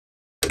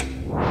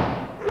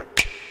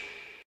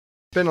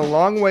Been a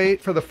long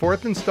wait for the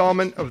fourth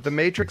installment of the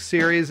Matrix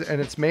series, and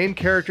its main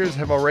characters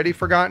have already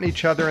forgotten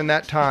each other in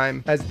that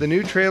time, as the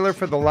new trailer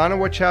for the Lana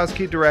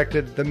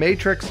Wachowski-directed The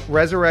Matrix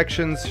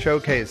Resurrections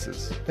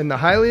showcases. In the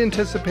highly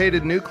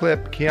anticipated new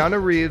clip,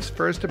 Keanu Reeves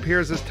first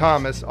appears as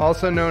Thomas,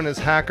 also known as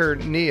hacker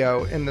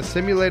Neo, in the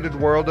simulated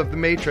world of The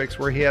Matrix,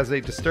 where he has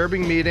a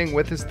disturbing meeting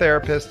with his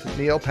therapist,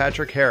 Neil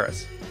Patrick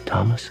Harris.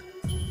 Thomas?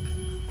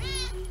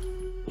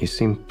 You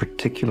seem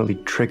particularly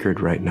triggered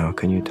right now.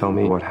 Can you tell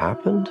me what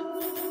happened?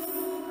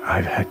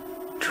 I've had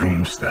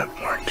dreams that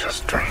weren't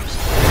just dreams.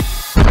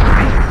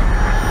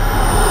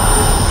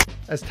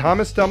 As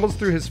Thomas stumbles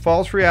through his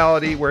false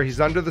reality where he's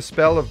under the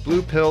spell of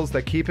blue pills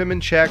that keep him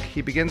in check,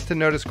 he begins to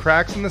notice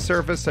cracks in the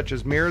surface such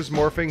as mirrors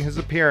morphing his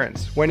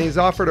appearance. When he's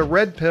offered a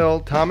red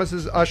pill, Thomas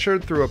is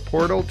ushered through a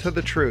portal to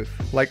the truth.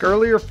 Like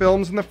earlier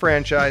films in the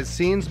franchise,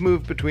 scenes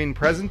move between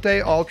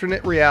present-day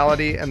alternate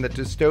reality and the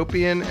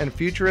dystopian and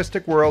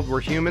futuristic world where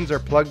humans are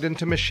plugged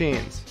into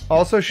machines.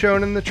 Also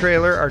shown in the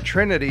trailer are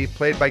Trinity,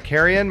 played by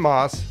Carrie-Anne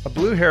Moss, a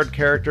blue-haired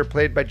character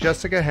played by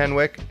Jessica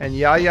Henwick, and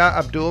Yahya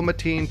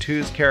Abdul-Mateen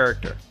II's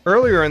character.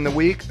 Earlier in the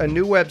week, a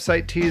new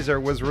website teaser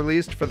was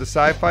released for the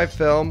sci-fi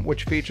film,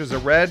 which features a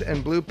red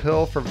and blue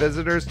pill for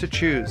visitors to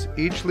choose.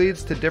 Each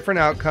leads to different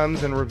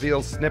outcomes and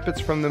reveals snippets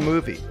from the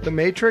movie. The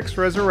Matrix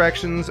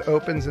Resurrections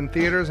opens in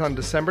theaters on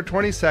December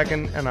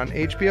 22nd and on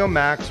HBO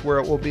Max, where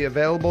it will be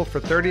available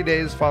for 30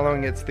 days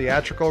following its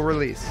theatrical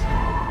release.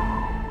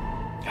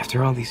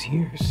 After all these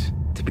years,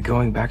 to be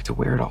going back to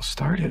where it all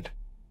started.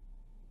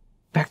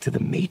 Back to the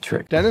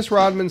Matrix. Dennis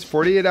Rodman's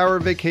 48-hour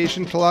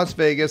vacation to Las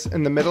Vegas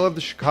in the middle of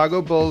the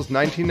Chicago Bulls'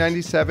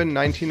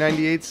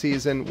 1997-1998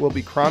 season will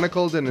be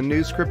chronicled in a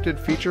new scripted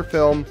feature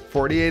film,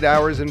 48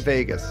 Hours in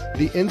Vegas.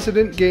 The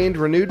incident gained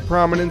renewed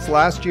prominence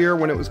last year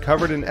when it was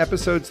covered in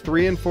episodes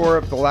 3 and 4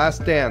 of The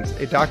Last Dance,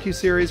 a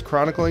docuseries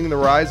chronicling the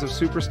rise of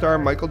superstar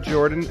Michael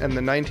Jordan and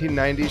the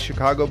 1990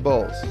 Chicago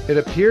Bulls. It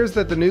appears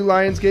that the new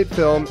Lionsgate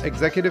film,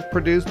 executive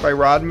produced by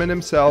Rodman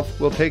himself,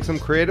 will take some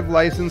creative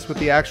license with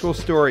the actual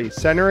story,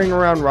 centering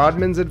around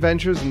Rodman's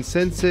adventures in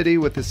Sin City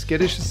with his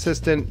skittish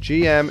assistant,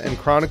 GM, and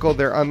chronicle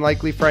their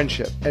unlikely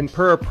friendship. And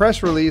per a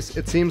press release,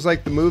 it seems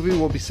like the movie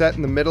will be set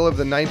in the middle of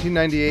the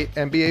 1998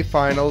 NBA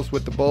Finals,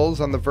 with the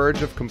Bulls on the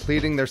verge of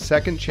completing their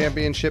second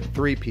championship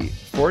three-peat.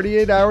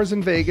 48 Hours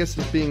in Vegas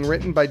is being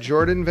written by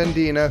Jordan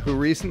Vendina, who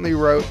recently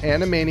wrote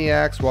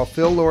Animaniacs, while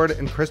Phil Lord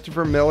and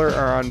Christopher Miller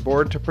are on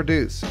board to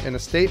produce. In a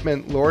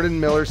statement, Lord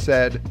and Miller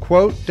said,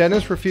 quote,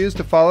 "Dennis refused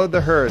to follow the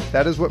herd.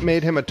 That is what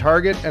made him a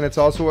target, and it's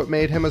also what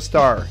made him a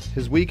star.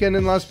 His weekend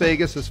in Las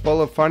Vegas is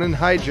full of fun and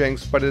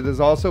hijinks, but it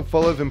is also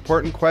full of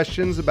important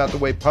questions about the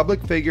way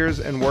public figures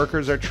and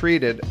workers are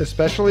treated,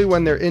 especially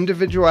when their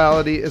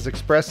individuality is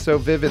expressed so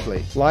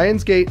vividly."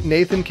 Lionsgate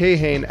Nathan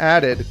Kahane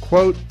added,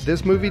 quote,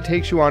 "This movie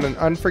takes you on an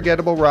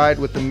unforgettable ride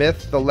with the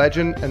myth, the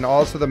legend, and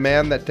also the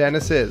man that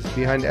Dennis is,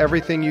 behind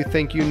everything you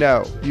think you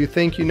know. You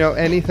think you know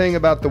anything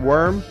about the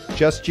worm?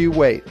 Just you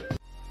wait."